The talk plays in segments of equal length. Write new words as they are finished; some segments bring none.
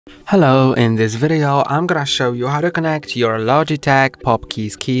Hello, in this video I'm gonna show you how to connect your Logitech Pop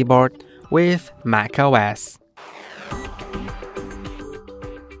Keys keyboard with macOS.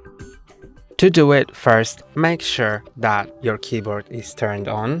 To do it, first make sure that your keyboard is turned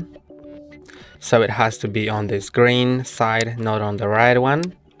on. So it has to be on this green side, not on the right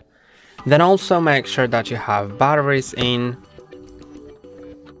one. Then also make sure that you have batteries in.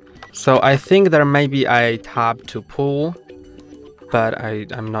 So I think there may be a tab to pull, but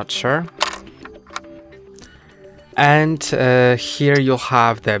I'm not sure. And here you'll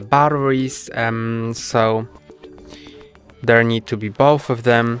have the batteries, so there need to be both of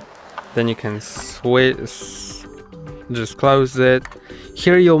them. Then you can switch, just close it.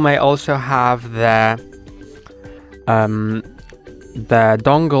 Here you may also have the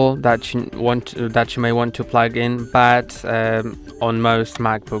dongle that you may want to plug in, but on most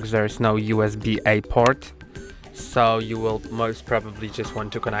MacBooks there's no USB-A port. So you will most probably just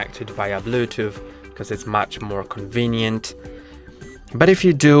want to connect it via Bluetooth because it's much more convenient. But if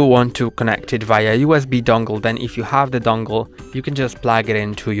you do want to connect it via USB dongle, then if you have the dongle, you can just plug it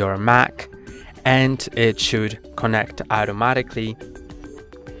into your Mac and it should connect automatically.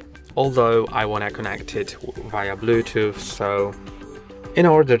 Although I want to connect it via Bluetooth, so in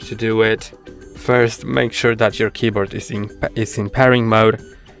order to do it, first make sure that your keyboard is in pairing mode,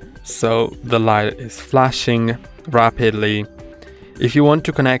 so the light is flashing rapidly. If you want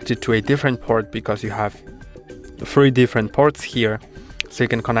to connect it to a different port, because you have 3 different ports here, so you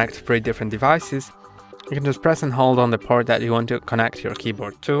can connect 3 different devices, you can just press and hold on the port that you want to connect your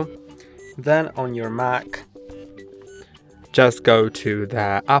keyboard to. Then on your Mac, just go to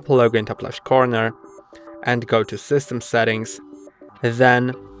the Apple logo in top left corner and go to System Settings,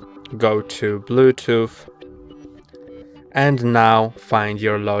 then go to Bluetooth, and now find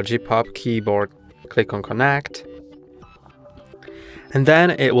your Logitech Pop keyboard. Click on Connect, and then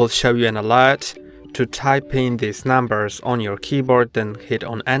it will show you an alert to type in these numbers on your keyboard, then hit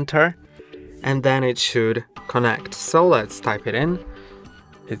on Enter, and then it should connect. So let's type it in.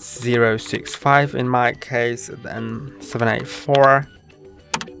 It's 065 in my case, then 784,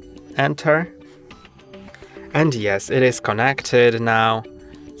 Enter. And yes, it is connected now,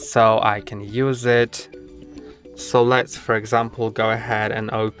 so I can use it. So let's, for example, go ahead and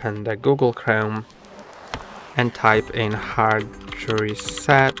open the Google Chrome and type in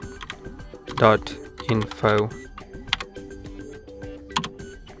HardReset.Info.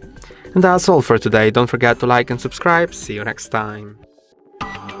 And that's all for today. Don't forget to like and subscribe. See you next time.